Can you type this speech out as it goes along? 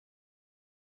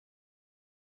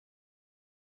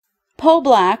Poe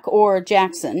Black, or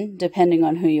Jackson, depending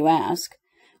on who you ask,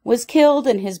 was killed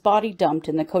and his body dumped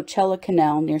in the Coachella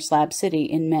Canal near Slab City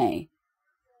in May.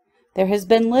 There has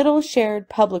been little shared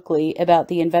publicly about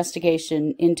the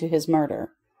investigation into his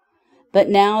murder, but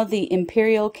now the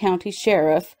Imperial County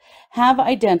Sheriff have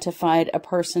identified a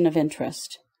person of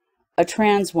interest, a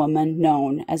trans woman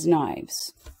known as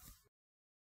Knives.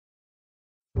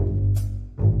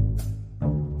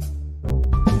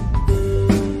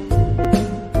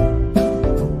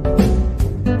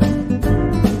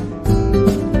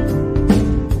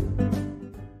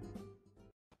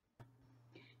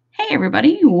 Hey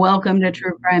everybody, welcome to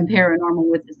True Crime Paranormal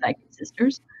with the Psychic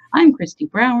Sisters. I'm Christy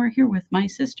Brower, here with my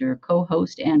sister,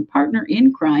 co-host, and partner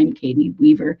in crime, Katie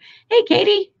Weaver. Hey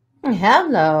Katie!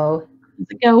 Hello. How's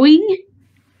it going?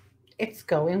 It's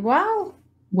going well.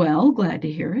 Well, glad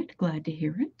to hear it, glad to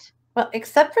hear it. Well,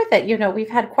 except for that, we've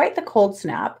had quite the cold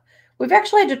snap. We've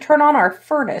actually had to turn on our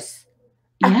furnace.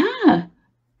 Yeah.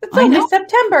 It's only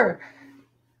September.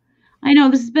 I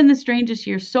know, this has been the strangest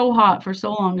year, so hot for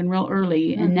so long and real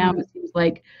early, and now it seems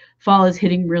like fall is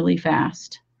hitting really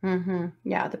fast.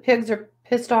 Yeah, the pigs are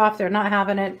pissed off. They're not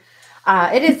having it.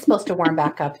 It is supposed to warm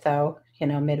back up, though,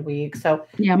 midweek. So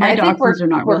yeah, my doctors are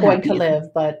not real happy. We're going to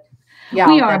live, but yeah.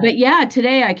 We are, but yeah,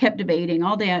 today I kept debating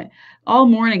all day, all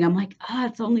morning. I'm like,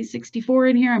 it's only 64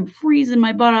 in here. I'm freezing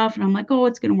my butt off, and I'm like,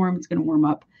 it's going to warm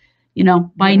up.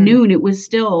 By noon, it was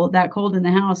still that cold in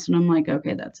the house, and I'm like,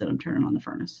 okay, that's it. I'm turning on the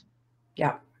furnace.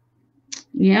 Yeah.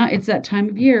 Yeah, it's that time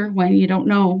of year when you don't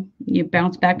know. You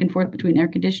bounce back and forth between air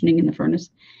conditioning and the furnace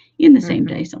in the same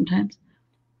day sometimes.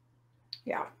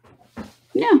 Yeah.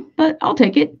 Yeah, but I'll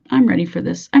take it. I'm ready for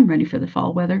this. I'm ready for the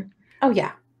fall weather. Oh,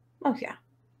 yeah. Oh, yeah.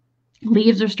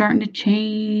 Leaves are starting to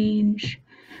change.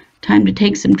 Time to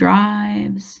take some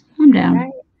drives. I'm down.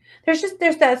 Right. There's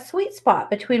that sweet spot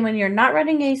between when you're not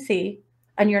running AC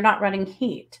and you're not running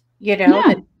heat,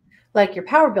 Yeah. Like your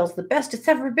power bill's the best it's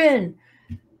ever been.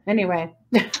 Anyway,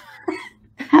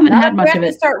 haven't had much of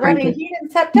it. To start running heat in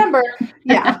September.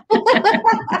 Yeah.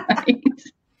 Right.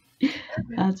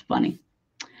 That's funny.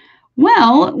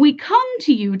 Well, we come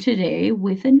to you today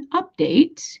with an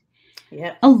update.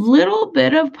 Yeah. A little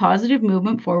bit of positive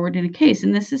movement forward in a case,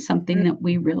 and this is something that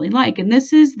we really like. And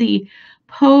this is the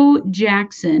Poe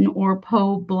Jackson or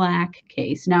Poe Black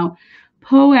case. Now,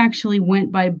 Poe actually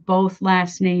went by both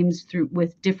last names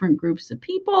with different groups of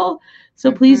people.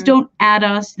 So please don't add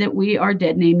us that we are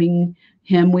dead naming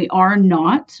him. We are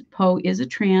not. Poe is a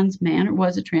trans man, or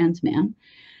was a trans man.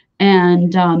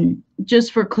 And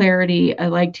just for clarity, I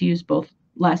like to use both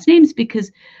last names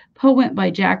because Poe went by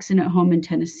Jackson at home in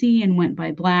Tennessee and went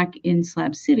by Black in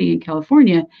Slab City in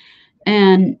California.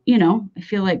 And, I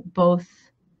feel like both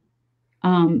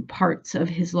parts of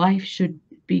his life should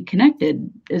be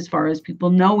connected as far as people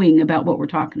knowing about what we're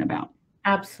talking about.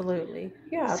 Absolutely.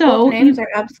 Yeah. So both names are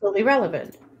absolutely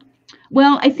relevant.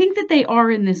 Well, I think that they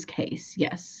are in this case.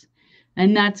 Yes.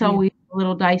 And that's always a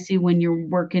little dicey when you're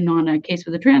working on a case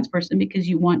with a trans person because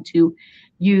you want to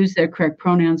use their correct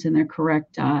pronouns and their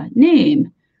correct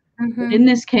name. But in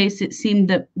this case, it seemed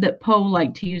that Poe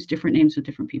liked to use different names with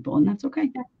different people, and that's okay.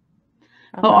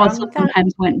 Poe also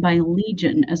sometimes went by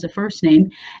Legion as a first name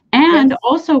and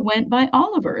also went by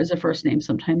Oliver as a first name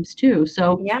sometimes too.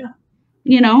 So,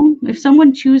 if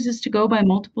someone chooses to go by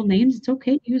multiple names, it's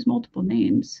okay to use multiple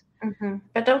names.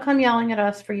 But don't come yelling at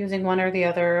us for using one or the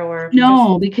other.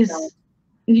 Because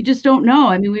you just don't know.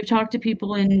 I mean, we've talked to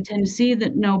people in Tennessee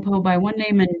that know Poe by one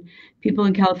name and people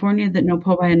in California that know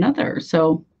Poe by another.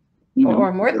 So,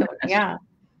 or more than one.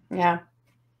 Yeah.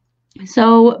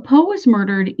 So Poe was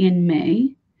murdered in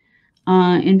May,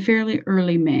 in fairly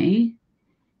early May,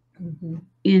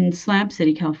 in Slab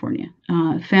City, California.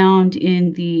 Found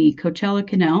in the Coachella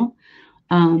Canal.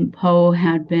 Poe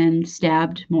had been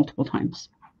stabbed multiple times.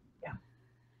 Yeah.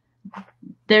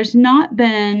 There's not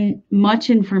been much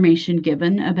information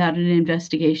given about an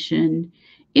investigation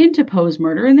into Poe's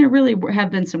murder, and there really have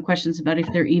been some questions about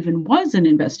if there even was an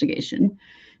investigation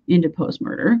into Poe's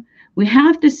murder. We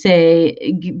have to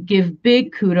say, give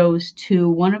big kudos to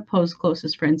one of Poe's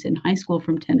closest friends in high school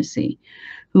from Tennessee,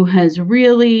 who has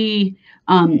really,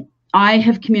 I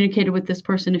have communicated with this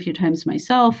person a few times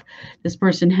myself. This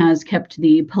person has kept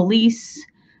the police,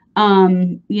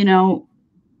 on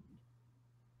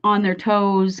their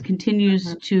toes,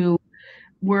 continues to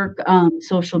work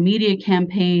social media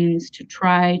campaigns to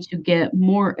try to get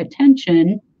more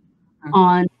attention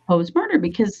on Poe's murder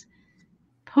because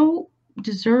Poe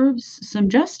deserves some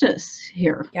justice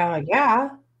here. Yeah.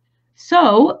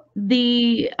 So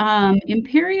the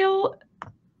Imperial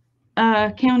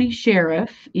County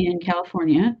Sheriff in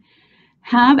California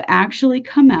have actually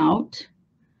come out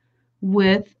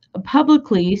with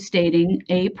publicly stating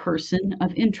a person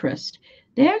of interest.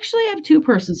 They actually have 2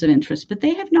 persons of interest, but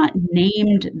they have not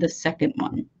named the second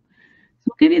one.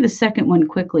 So I'll give you the second one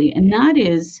quickly, and that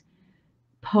is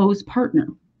Poe's partner,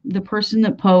 the person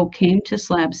that Poe came to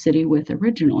Slab City with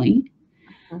originally.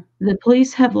 The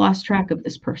police have lost track of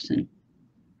this person.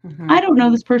 I don't know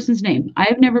this person's name. I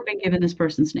have never been given this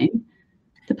person's name.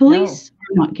 The police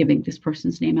are not giving this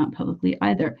person's name out publicly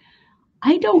either.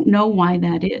 I don't know why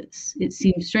that is. It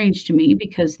seems strange to me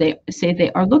because they say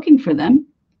they are looking for them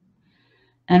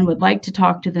and would like to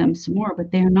talk to them some more,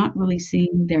 but they are not really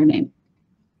seeing their name.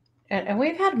 And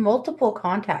we've had multiple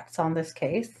contacts on this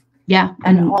case. Yeah,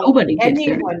 and nobody gives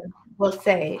their name. Anyone will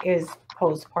say is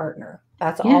Poe's partner.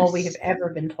 That's all we have ever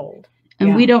been told.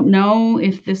 And we don't know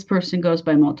if this person goes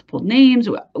by multiple names.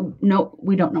 No,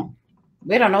 we don't know.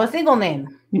 We don't know a single name.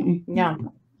 Yeah.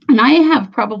 And I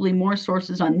have probably more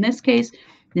sources on this case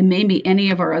than maybe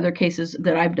any of our other cases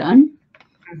that I've done.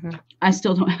 I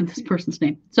still don't have this person's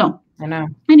name. So I know.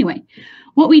 Anyway,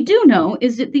 what we do know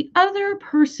is that the other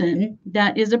person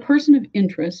that is a person of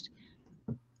interest,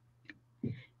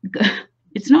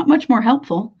 it's not much more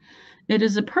helpful. It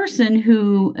is a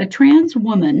trans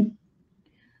woman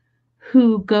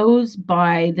who goes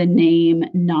by the name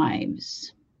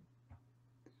Knives.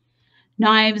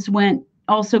 Knives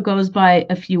also goes by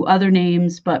a few other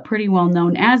names, but pretty well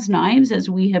known as Knives, as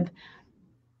we have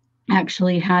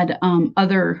actually had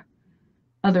other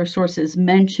sources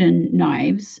mention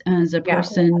Knives as a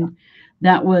person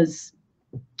that was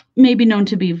maybe known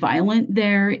to be violent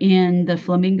there in the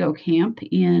Flamingo camp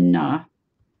in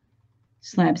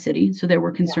Slab City. So there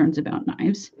were concerns about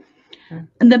Knives.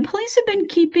 And the police have been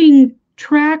keeping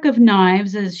track of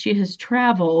Knives as she has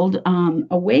traveled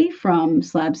away from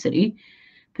Slab City,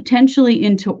 potentially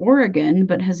into Oregon,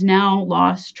 but has now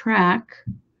lost track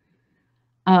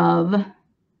of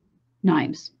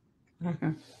Knives.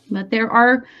 But there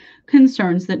are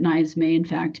concerns that Knives may in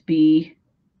fact be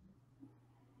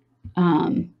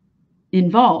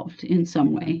involved in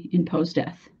some way in Poe's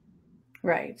death.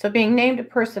 Right. So being named a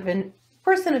person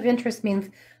of interest means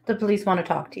the police want to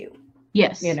talk to you.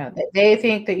 Yes. You know, they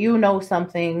think that you know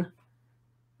something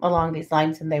along these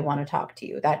lines and they want to talk to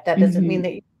you. That doesn't mean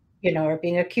that you know are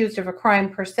being accused of a crime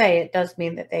per se. It does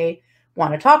mean that they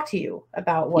want to talk to you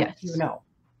about what you know.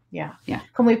 Yeah.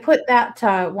 Can we put that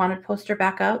wanted poster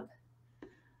back up?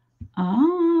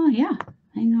 Yeah.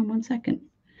 Hang on one second.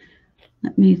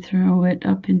 Let me throw it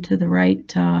up into the right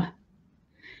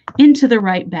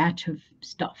batch of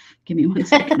stuff. Give me 1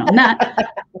 second on that.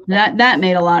 That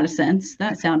made a lot of sense.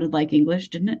 That sounded like English,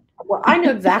 didn't it? Well, I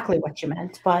knew exactly what you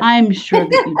meant, but I'm sure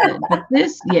that you did. But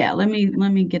this, let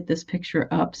me get this picture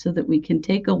up so that we can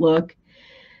take a look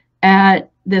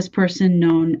at this person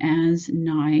known as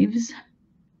Knives.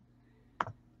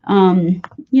 You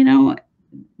know,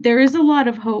 there is a lot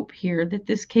of hope here that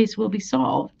this case will be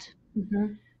solved.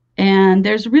 And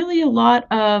there's really a lot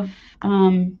of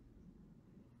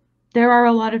there are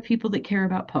a lot of people that care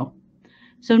about Poe.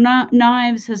 So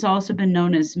Knives has also been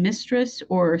known as Mistress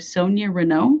or Sonia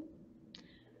Renault,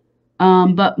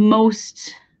 but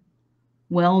most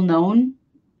well known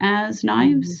as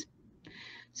Knives.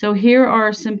 So here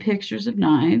are some pictures of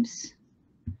Knives.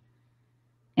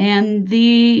 And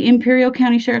the Imperial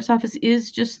County Sheriff's Office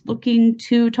is just looking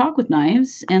to talk with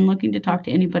Knives and looking to talk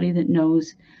to anybody that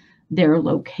knows their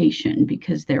location,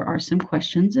 because there are some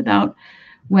questions about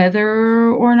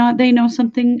whether or not they know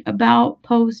something about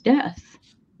Poe's death.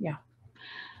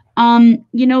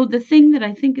 You know, the thing that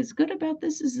I think is good about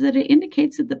this is that it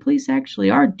indicates that the police actually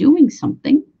are doing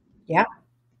something.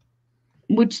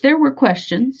 Which there were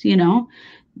questions, you know.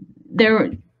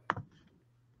 There's,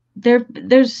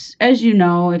 as you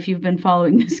know, if you've been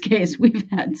following this case, we've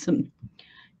had some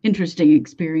interesting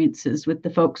experiences with the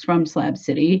folks from Slab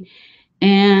City.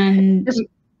 And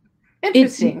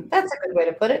interesting. That's a good way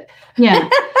to put it.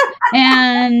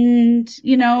 And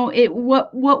you know,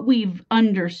 what we've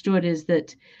understood is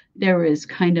that there is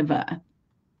kind of a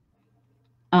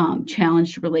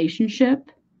challenged relationship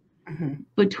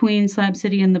between Slab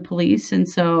City and the police, and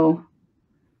so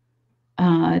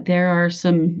there are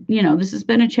some, you know, this has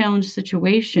been a challenged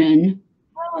situation.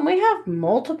 Well, we have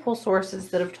multiple sources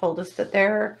that have told us that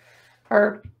there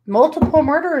are multiple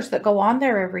murders that go on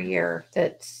there every year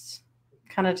that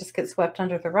kind of just get swept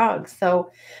under the rug.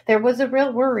 So there was a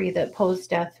real worry that Poe's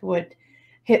death would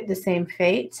hit the same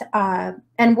fate.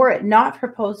 And were it not for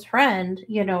Poe's friend,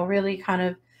 you know, really kind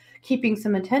of keeping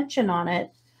some attention on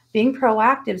it, being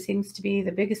proactive seems to be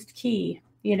the biggest key,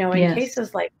 you know, in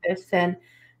cases like this. And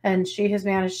and she has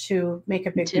managed to make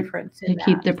a big difference to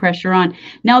keep the pressure on.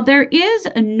 Now there is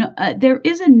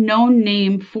a known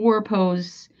name for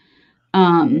Poe's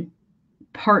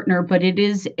partner, but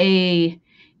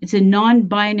it's a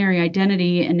non-binary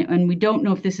identity, and we don't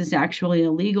know if this is actually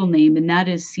a legal name, and that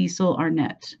is Cecil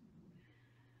Arnett.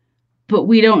 But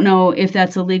we don't know if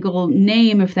that's a legal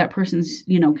name, if that person's,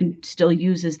 can still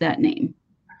uses that name.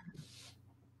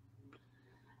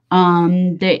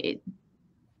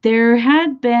 There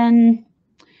had been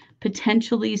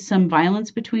potentially some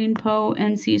violence between Poe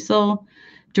and Cecil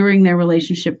during their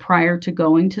relationship prior to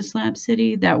going to Slab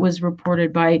City. That was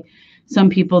reported by some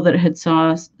people that had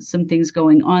saw some things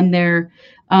going on there.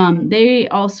 They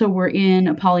also were in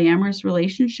a polyamorous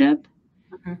relationship.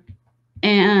 Mm-hmm.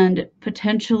 And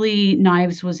potentially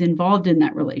Knives was involved in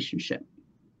that relationship.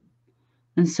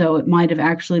 And so it might have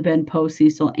actually been Poe,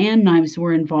 Cecil, and Knives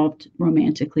were involved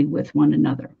romantically with one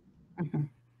another. Mm-hmm.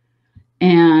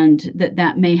 And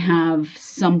that may have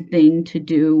something to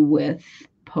do with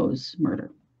Poe's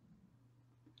murder.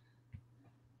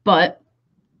 But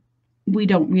we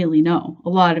don't really know. A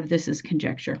lot of this is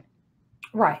conjecture.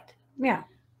 Right. Yeah.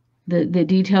 The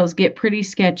details get pretty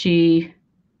sketchy.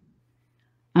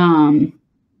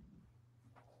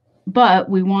 But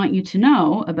we want you to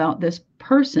know about this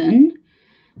person,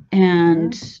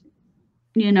 and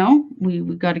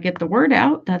we've got to get the word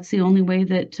out. That's the only way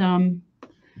that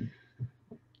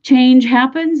change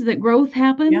happens, that growth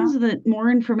happens, that more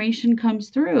information comes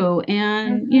through,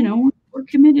 and we're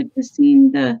committed to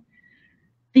seeing the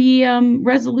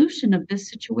resolution of this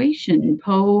situation.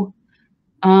 Poe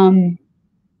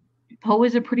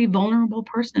is a pretty vulnerable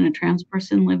person, a trans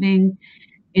person living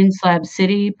in Slab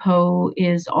City. Poe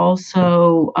is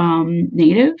also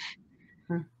Native.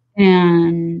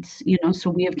 And, so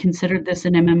we have considered this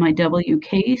an MMIW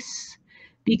case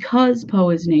because Poe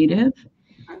is Native.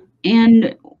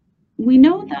 And we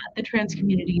know that the trans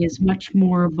community is much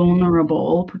more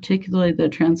vulnerable, particularly the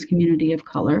trans community of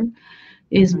color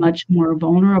is much more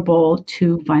vulnerable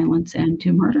to violence and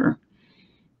to murder.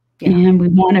 Yeah. And we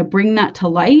want to bring that to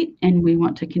light, and we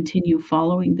want to continue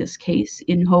following this case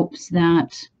in hopes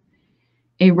that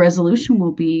a resolution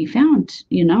will be found.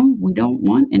 We don't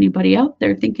want anybody out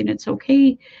there thinking it's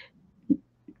okay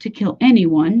to kill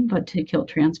anyone, but to kill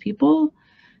trans people,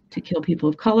 to kill people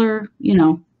of color,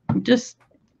 we're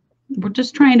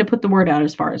just trying to put the word out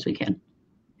as far as we can.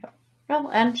 Well,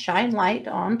 and shine light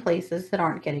on places that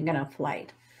aren't getting enough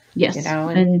light. Yes.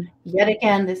 And yet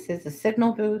again, this is a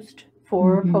signal boost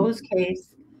for Poe's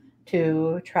case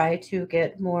to try to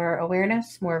get more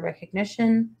awareness, more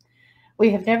recognition. We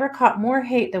have never caught more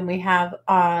hate than we have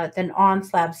than on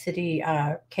Slab City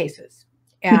cases.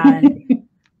 And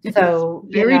so,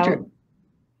 very true.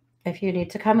 If you need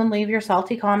to come and leave your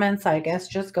salty comments, I guess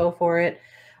just go for it.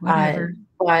 Whatever.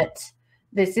 But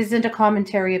this isn't a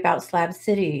commentary about Slab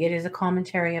City. It is a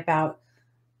commentary about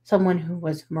someone who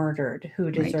was murdered, who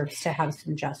deserves to have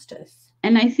some justice.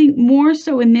 And I think more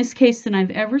so in this case than I've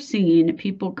ever seen,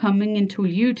 people coming into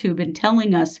YouTube and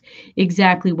telling us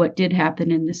exactly what did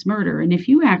happen in this murder. And if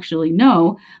you actually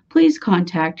know, please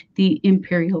contact the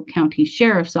Imperial County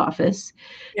Sheriff's Office,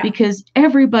 because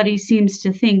everybody seems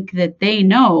to think that they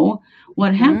know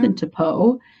what happened to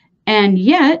Poe, and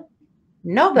yet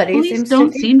nobody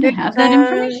seem to have that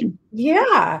information.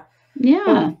 Yeah.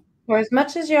 Or as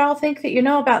much as y'all think that you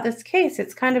know about this case,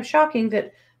 it's kind of shocking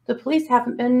that the police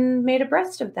haven't been made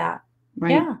abreast of that.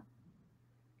 Right. Yeah.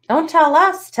 Don't tell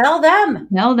us, tell them.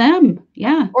 Tell them.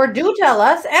 Yeah. Or do tell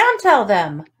us and tell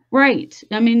them. Right.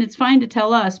 I mean, it's fine to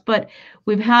tell us, but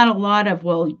we've had a lot of,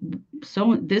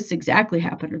 so this exactly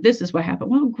happened, or this is what happened.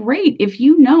 Well, great. If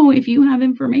you have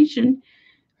information,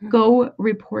 go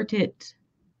report it.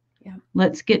 Yeah.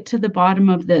 Let's get to the bottom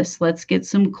of this. Let's get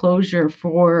some closure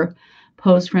for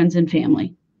Poe's friends and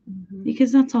family,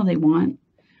 because that's all they want.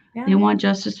 Yeah. They want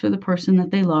justice for the person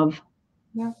that they love.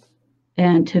 Yeah.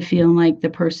 And to feel like the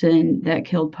person that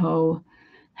killed Poe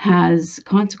has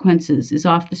consequences, is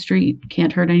off the street,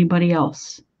 can't hurt anybody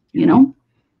else. I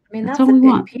mean, that's all we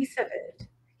want. Piece of it.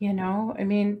 I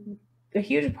mean, a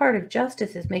huge part of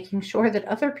justice is making sure that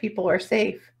other people are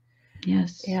safe.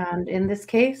 Yes. And in this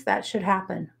case, that should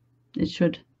happen. It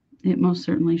should. It most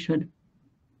certainly should.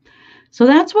 So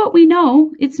that's what we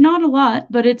know. It's not a lot,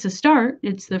 but it's a start.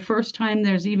 It's the first time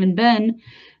there's even been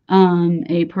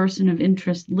a person of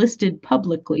interest listed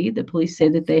publicly. The police say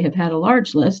that they have had a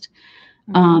large list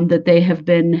that they have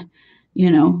been,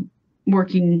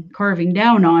 carving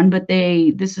down on, but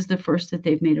this is the first that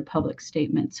they've made a public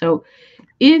statement. So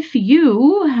if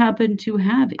you happen to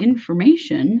have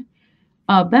information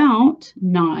about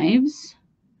Knives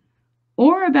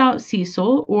or about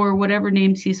Cecil or whatever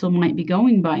name Cecil might be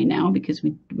going by now, because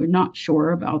we're not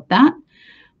sure about that,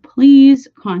 please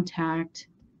contact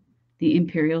the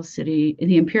Imperial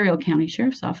County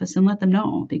Sheriff's Office and let them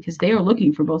know, because they are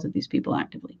looking for both of these people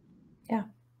actively. Yeah.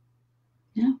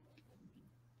 Yeah.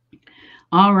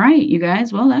 All right, you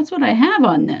guys. Well, that's what I have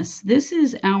on this. This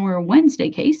is our Wednesday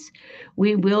case.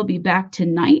 We will be back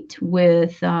tonight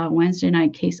with Wednesday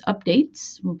night case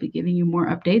updates. We'll be giving you more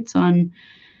updates on,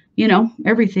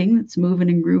 everything that's moving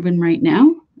and grooving right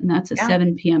now. And that's at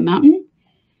 7 p.m. Mountain.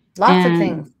 Lots of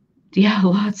things. Yeah,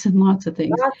 lots and lots of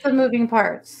things. Lots of moving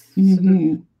parts.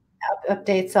 Mm-hmm.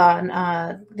 Updates on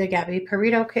the Gabby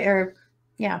Petito case.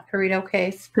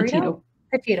 Petito.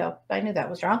 I knew that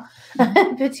was wrong.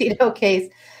 Petito case.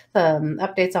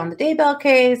 Updates on the Daybell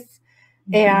case.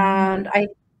 And I'm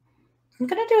going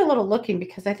to do a little looking,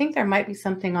 because I think there might be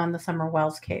something on the Summer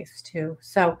Wells case too.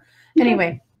 So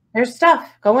anyway, there's stuff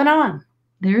going on.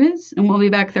 There is. And we'll be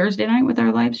back Thursday night with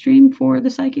our live stream for the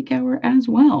Psychic Hour as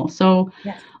well. So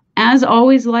as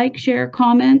always, like, share,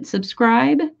 comment,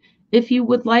 subscribe. If you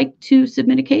would like to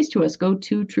submit a case to us, go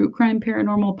to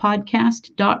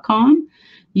truecrimeparanormalpodcast.com.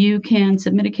 You can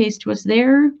submit a case to us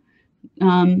there.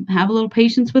 Have a little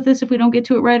patience with us if we don't get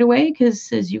to it right away,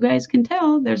 because as you guys can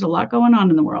tell, there's a lot going on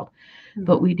in the world.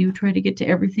 But we do try to get to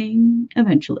everything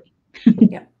eventually.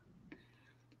 Yeah.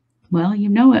 Well, you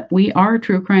know it. We are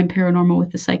True Crime Paranormal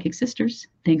with the Psychic Sisters.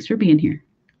 Thanks for being here.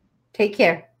 Take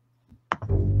care.